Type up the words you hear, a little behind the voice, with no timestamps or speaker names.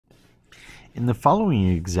In the following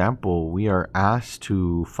example, we are asked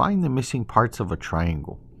to find the missing parts of a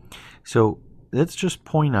triangle. So let's just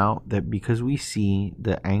point out that because we see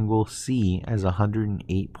the angle C as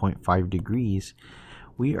 108.5 degrees,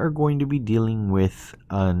 we are going to be dealing with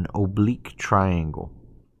an oblique triangle.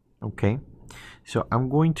 Okay, so I'm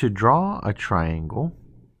going to draw a triangle.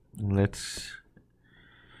 Let's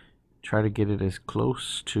try to get it as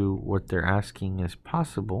close to what they're asking as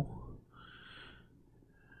possible.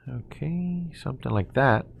 Okay, something like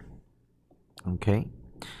that. Okay,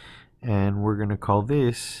 and we're going to call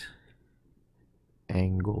this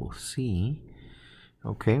angle C.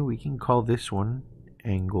 Okay, we can call this one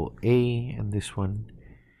angle A and this one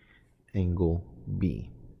angle B.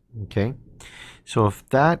 Okay, so if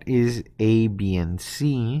that is A, B, and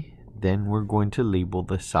C, then we're going to label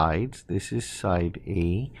the sides. This is side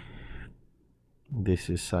A, this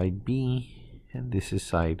is side B, and this is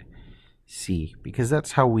side C, because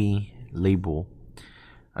that's how we label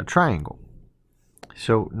a triangle.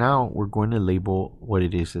 So now we're going to label what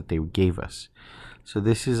it is that they gave us. So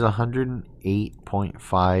this is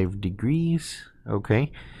 108.5 degrees,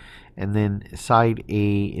 okay? And then side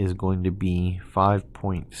A is going to be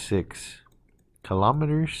 5.6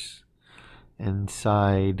 kilometers, and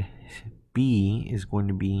side B is going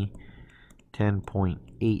to be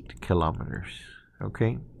 10.8 kilometers,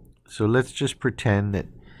 okay? So let's just pretend that,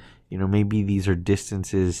 maybe these are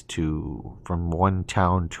distances from one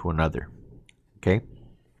town to another, okay?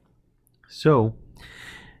 So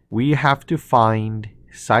we have to find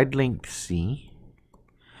side length C.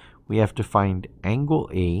 We have to find angle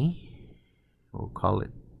A. We'll color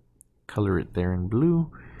it there in blue.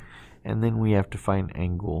 And then we have to find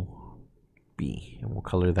angle B. And we'll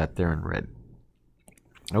color that there in red.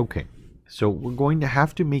 Okay, so we're going to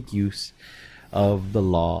have to make use of the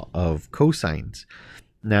law of cosines.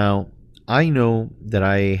 Now, I know that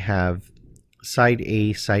I have side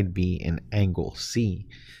A, side B, and angle C.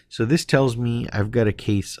 So this tells me I've got a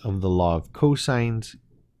case of the law of cosines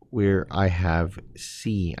where I have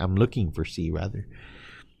C. I'm looking for C rather.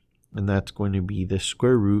 And that's going to be the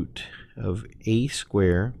square root of A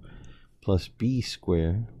square plus B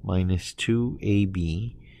square minus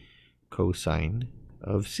 2AB cosine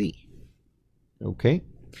of C. Okay?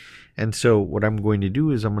 And so what I'm going to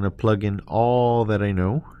do is I'm going to plug in all that I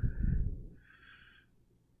know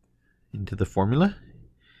into the formula.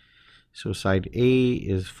 So side A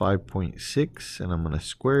is 5.6 and I'm going to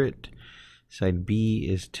square it. Side B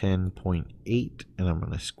is 10.8 and I'm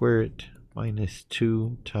going to square it, minus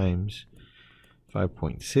 2 times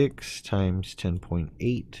 5.6 times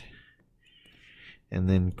 10.8, and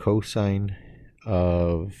then cosine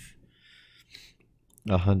of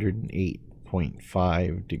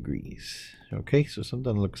 108.5 degrees. Okay, so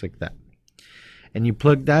something looks like that. And you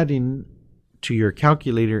plug that in to your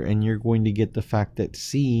calculator and you're going to get the fact that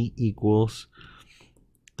C equals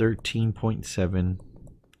 13.7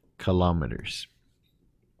 kilometers.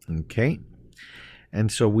 Okay,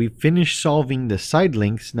 and so we've finished solving the side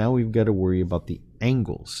lengths. Now we've got to worry about the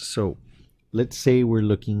angles. So let's say we're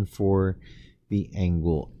looking for the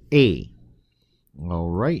angle A.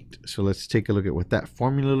 All right, so let's take a look at what that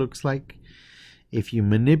formula looks like. If you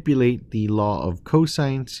manipulate the law of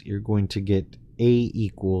cosines, you're going to get A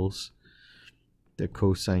equals the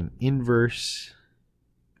cosine inverse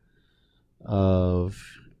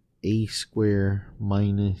of A square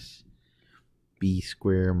minus B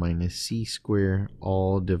square minus C square,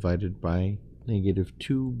 all divided by negative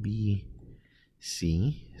 2BC.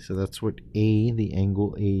 So that's what A, the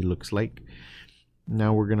angle A, looks like.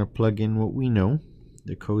 Now we're going to plug in what we know,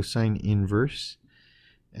 the cosine inverse,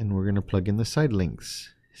 and we're going to plug in the side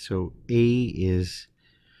lengths. So A is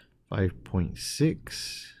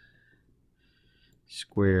 5.6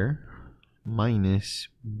 square minus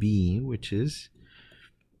B, which is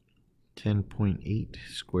 10.8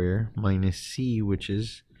 square, minus C, which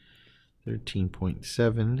is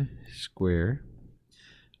 13.7 square,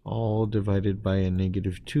 all divided by a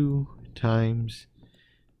negative 2 times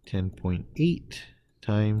 10.8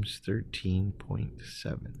 times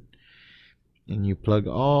 13.7. And you plug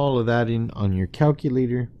all of that in on your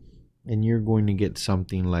calculator and you're going to get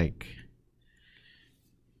something like,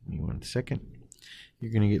 give me 1 second,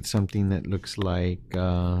 you're going to get something that looks like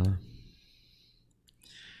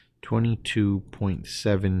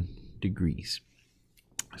 22.7 degrees.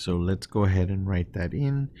 So let's go ahead and write that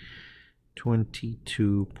in,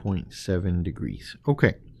 22.7 degrees.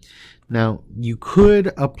 Okay, now you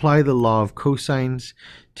could apply the law of cosines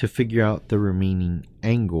to figure out the remaining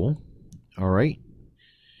angle. All right,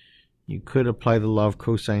 you could apply the law of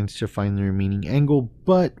cosines to find the remaining angle,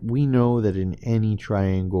 but we know that in any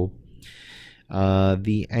triangle,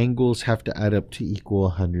 The angles have to add up to equal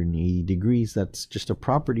 180 degrees. That's just a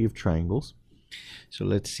property of triangles. So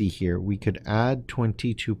let's see here. We could add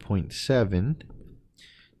 22.7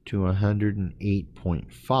 to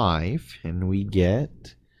 108.5, and we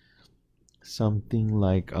get something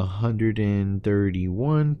like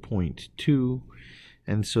 131.2.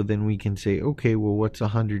 And so then we can say, okay, well, what's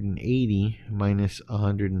 180 minus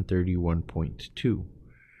 131.2?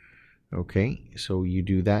 Okay, so you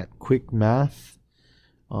do that quick math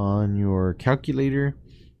on your calculator,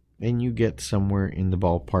 and you get somewhere in the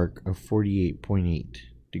ballpark of 48.8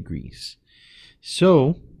 degrees.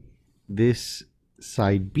 So this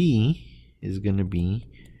side B is going to be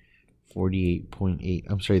 48.8.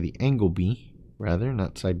 I'm sorry, the angle B, rather,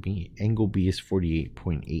 not side B. Angle B is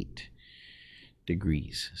 48.8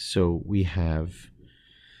 degrees. So we have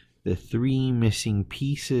the three missing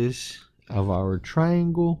pieces of our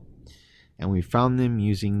triangle, and we found them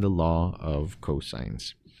using the law of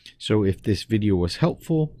cosines. So if this video was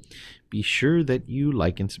helpful, be sure that you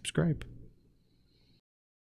like and subscribe.